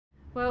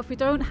Well, if we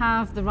don't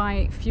have the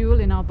right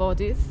fuel in our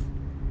bodies,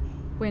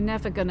 we're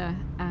never going to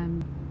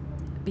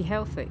be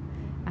healthy.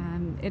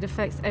 It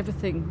affects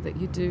everything that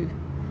you do.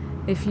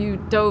 If you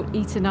don't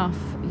eat enough,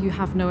 you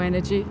have no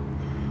energy.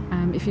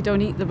 If you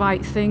don't eat the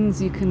right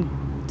things, you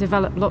can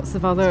develop lots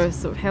of other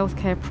sort of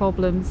healthcare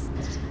problems.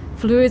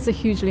 Fluids are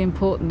hugely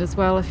important as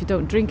well. If you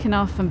don't drink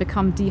enough and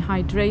become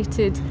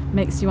dehydrated,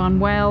 makes you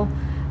unwell,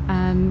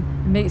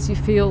 makes you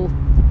feel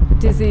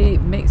dizzy,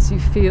 makes you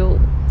feel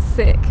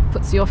sick,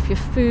 puts you off your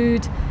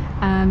food,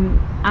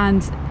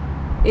 and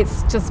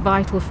it's just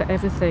vital for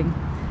everything.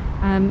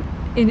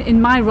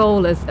 In my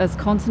role as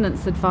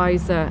continence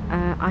advisor,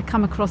 I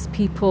come across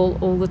people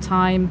all the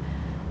time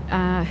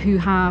who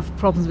have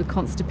problems with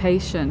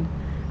constipation.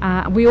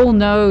 We all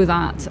know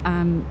that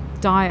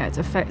diet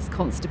affects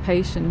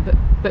constipation,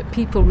 but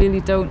people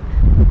really don't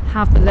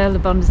have the level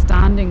of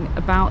understanding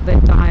about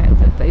their diet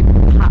that they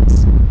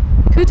perhaps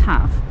could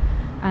have.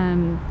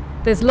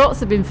 There's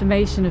lots of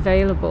information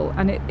available,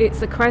 and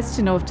it's a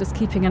question of just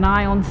keeping an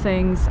eye on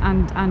things,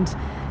 and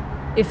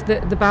if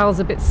the bowel's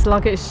a bit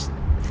sluggish,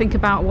 think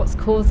about what's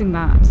causing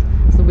that.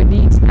 So we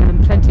need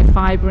plenty of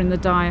fibre in the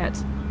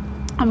diet,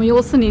 and we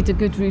also need a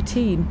good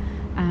routine.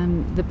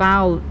 The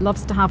bowel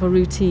loves to have a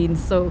routine,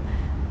 so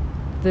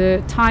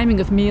the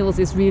timing of meals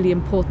is really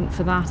important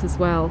for that as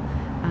well.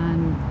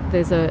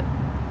 There's a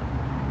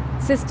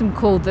system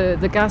called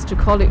the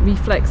gastrocolic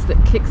reflex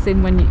that kicks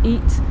in when you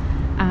eat.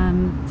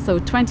 So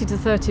 20 to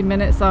 30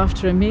 minutes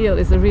after a meal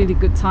is a really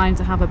good time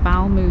to have a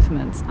bowel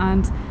movement.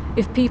 And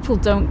if people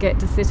don't get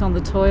to sit on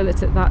the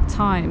toilet at that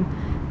time,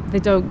 they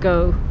don't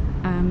go,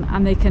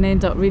 and they can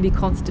end up really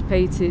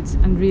constipated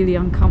and really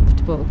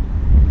uncomfortable.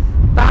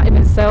 That in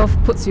itself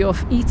puts you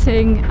off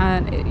eating,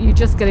 and you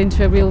just get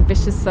into a real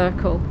vicious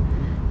circle.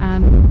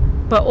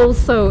 But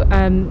also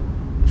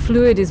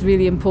fluid is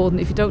really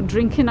important. If you don't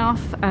drink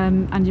enough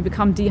and you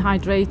become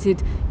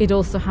dehydrated, it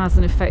also has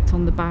an effect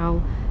on the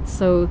bowel,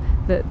 so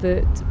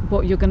that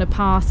what you're going to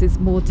pass is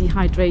more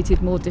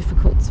dehydrated, more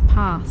difficult to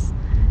pass.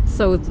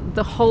 So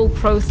the whole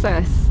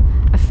process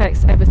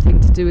affects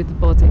everything to do with the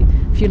body.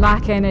 If you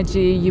lack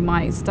energy, you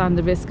might stand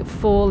the risk of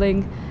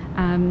falling.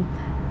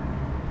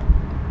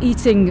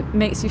 Eating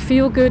makes you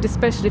feel good,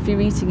 especially if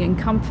you're eating in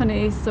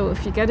company. So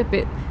if you get a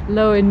bit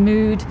low in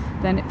mood,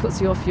 then it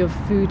puts you off your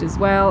food as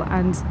well,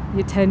 and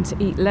you tend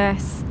to eat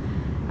less.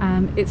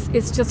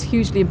 It's just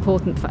hugely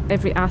important for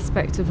every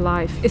aspect of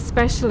life,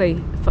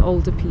 especially for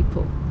older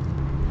people.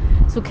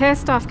 So care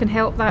staff can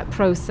help that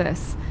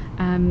process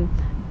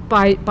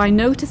by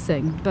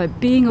noticing, by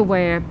being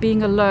aware,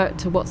 being alert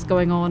to what's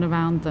going on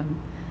around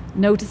them.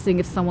 Noticing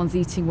if someone's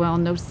eating well,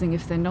 noticing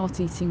if they're not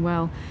eating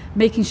well,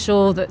 making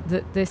sure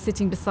that they're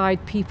sitting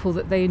beside people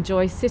that they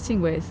enjoy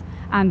sitting with,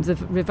 and the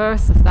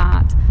reverse of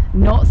that,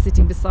 not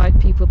sitting beside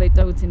people they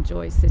don't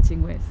enjoy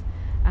sitting with.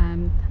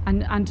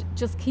 And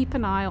just keep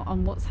an eye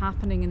on what's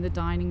happening in the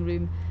dining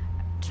room.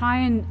 Try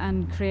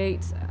and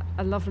create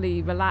a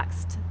lovely,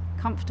 relaxed,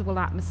 comfortable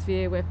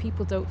atmosphere where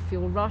people don't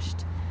feel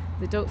rushed,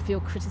 they don't feel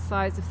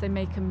criticised if they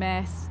make a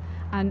mess,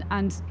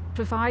 and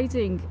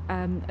providing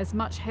as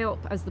much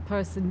help as the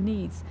person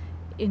needs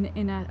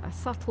in a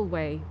subtle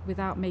way,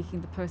 without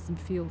making the person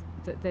feel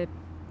that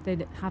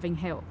they're having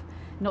help,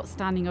 not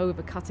standing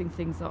over cutting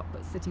things up,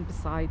 but sitting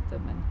beside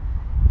them. And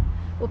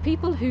well,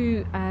 people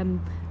who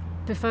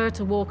prefer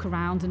to walk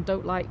around and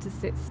don't like to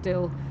sit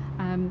still,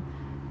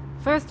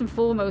 first and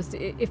foremost,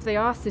 if they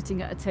are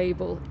sitting at a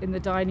table in the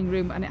dining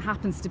room and it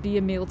happens to be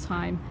a meal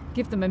time,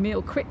 give them a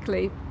meal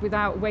quickly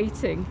without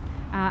waiting,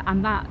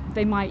 and that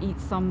they might eat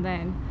some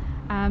then.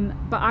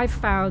 But I've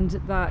found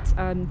that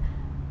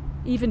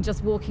even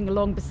just walking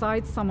along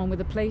beside someone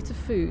with a plate of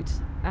food,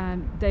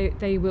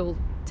 they will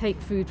take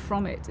food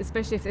from it,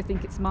 especially if they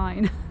think it's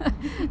mine.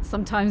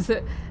 Sometimes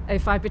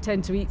if I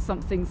pretend to eat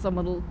something,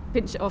 someone will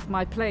pinch it off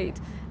my plate.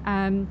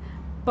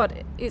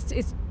 But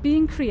it's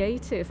being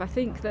creative. I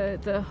think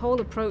the whole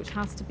approach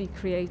has to be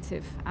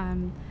creative.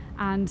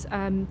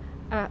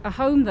 A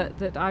home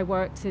that I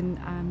worked in,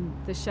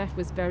 the chef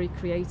was very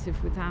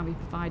creative with how he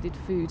provided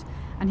food,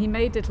 and he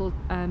made little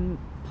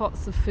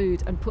pots of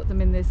food and put them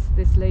in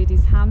this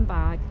lady's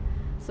handbag.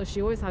 So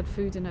she always had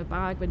food in her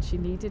bag when she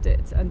needed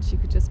it, and she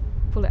could just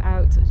pull it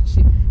out.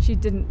 She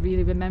didn't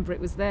really remember it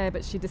was there,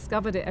 but she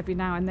discovered it every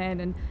now and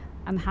then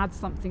and had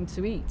something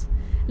to eat.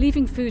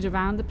 Leaving food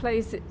around the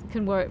place, it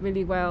can work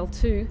really well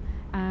too.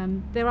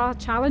 There are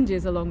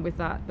challenges along with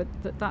that, but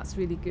that's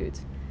really good.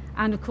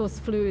 And of course,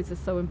 fluids are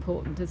so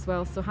important as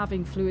well. So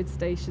having fluid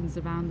stations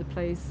around the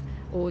place,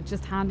 or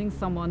just handing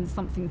someone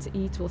something to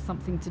eat or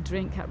something to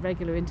drink at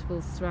regular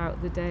intervals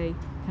throughout the day,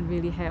 can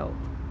really help.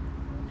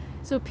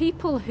 So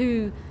people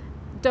who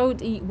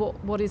don't eat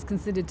what is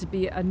considered to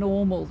be a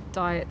normal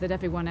diet that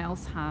everyone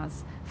else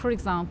has, for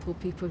example,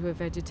 people who are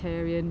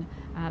vegetarian,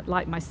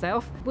 like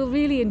myself, will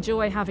really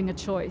enjoy having a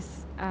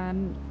choice.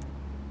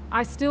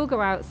 I still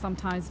go out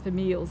sometimes for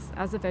meals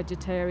as a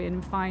vegetarian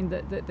and find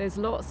that there's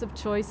lots of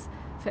choice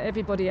for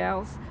everybody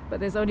else, but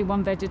there's only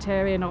one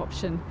vegetarian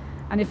option.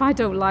 And if I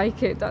don't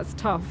like it, that's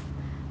tough.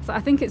 So I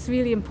think it's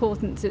really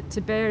important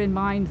to bear in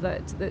mind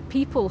that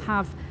people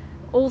have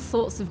all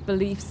sorts of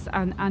beliefs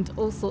and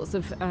all sorts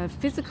of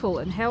physical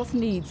and health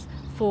needs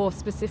for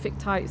specific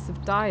types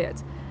of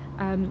diet.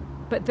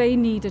 But they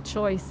need a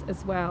choice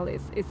as well.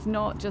 It's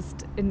not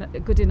just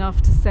good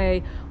enough to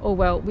say, oh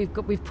well,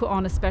 we've put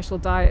on a special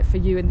diet for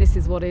you and this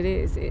is what it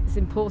is. It's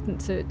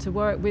important to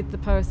work with the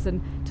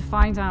person to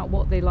find out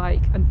what they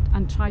like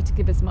and try to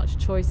give as much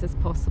choice as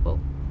possible.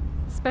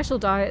 Special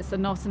diets are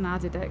not an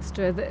added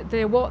extra.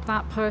 They're what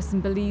that person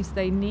believes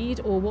they need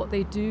or what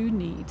they do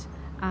need.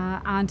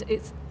 And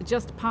it's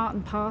just part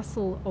and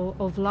parcel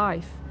of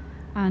life.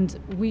 And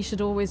we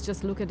should always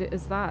just look at it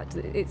as that.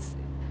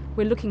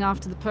 We're looking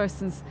after the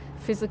person's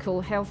physical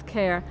health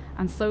care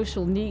and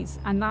social needs,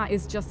 and that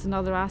is just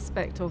another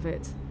aspect of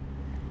it.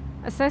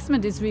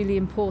 Assessment is really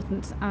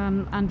important,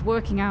 and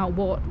working out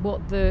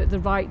what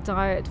the right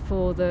diet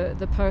for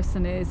the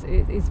person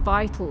is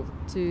vital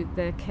to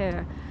their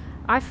care.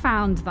 I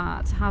found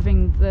that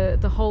having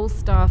the whole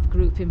staff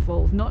group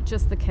involved, not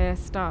just the care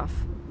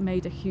staff,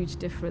 made a huge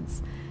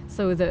difference.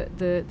 So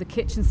the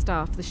kitchen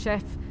staff, the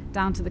chef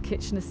down to the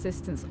kitchen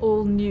assistants,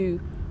 all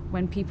knew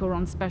when people were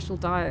on special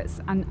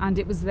diets, and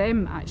it was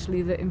them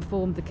actually that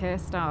informed the care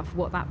staff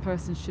what that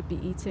person should be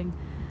eating.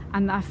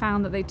 And I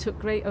found that they took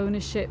great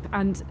ownership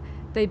and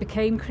they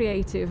became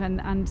creative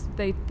and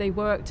they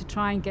worked to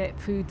try and get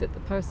food that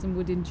the person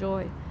would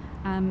enjoy,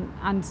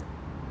 and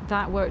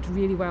that worked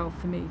really well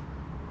for me.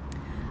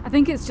 I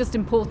think it's just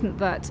important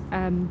that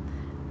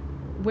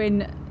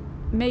when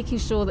making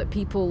sure that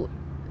people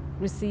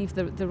receive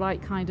the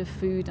right kind of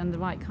food and the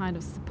right kind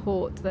of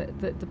support,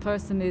 that the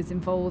person is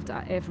involved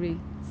at every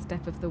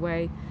step of the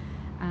way.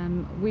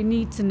 We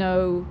need to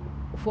know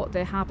what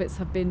their habits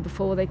have been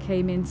before they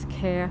came into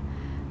care,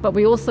 but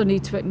we also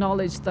need to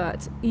acknowledge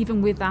that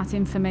even with that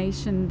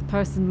information, the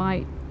person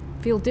might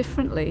feel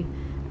differently.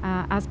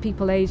 As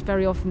people age,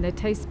 very often their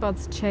taste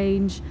buds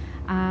change,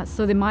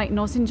 so they might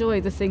not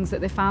enjoy the things that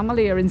their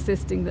family are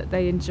insisting that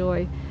they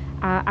enjoy.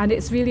 And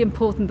it's really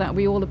important that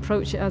we all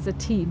approach it as a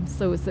team,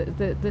 so as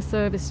the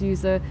service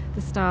user,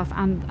 the staff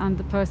and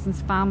the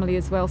person's family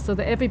as well, so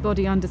that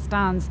everybody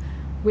understands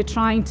we're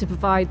trying to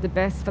provide the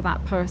best for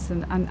that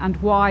person, and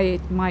why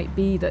it might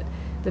be that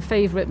the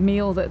favourite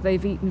meal that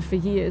they've eaten for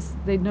years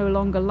they no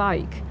longer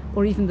like,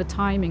 or even the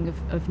timing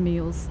of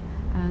meals.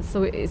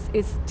 So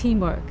it's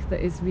teamwork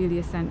that is really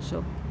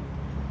essential.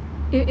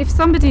 If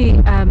somebody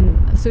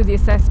through the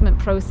assessment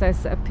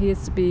process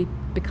appears to be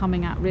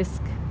becoming at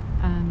risk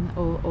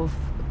of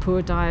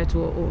poor diet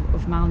or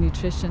of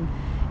malnutrition,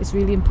 it's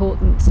really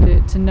important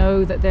to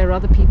know that there are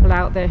other people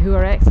out there who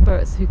are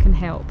experts who can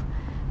help.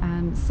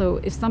 So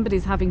if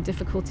somebody's having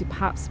difficulty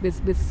perhaps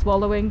with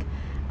swallowing,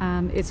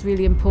 it's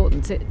really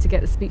important to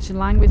get the speech and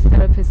language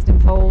therapist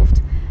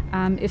involved.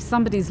 If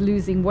somebody's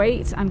losing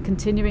weight and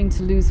continuing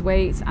to lose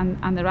weight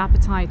and their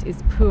appetite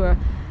is poor,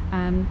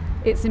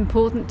 it's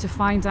important to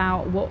find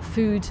out what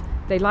food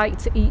they like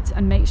to eat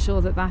and make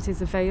sure that that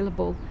is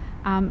available,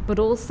 but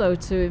also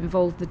to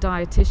involve the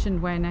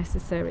dietitian where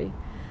necessary.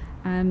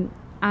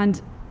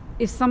 And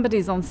if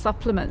somebody's on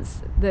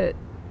supplements,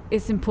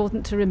 it's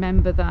important to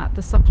remember that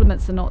the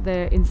supplements are not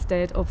there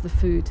instead of the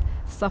food.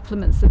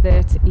 Supplements are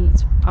there to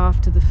eat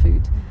after the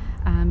food.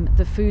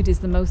 The food is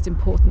the most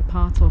important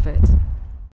part of it.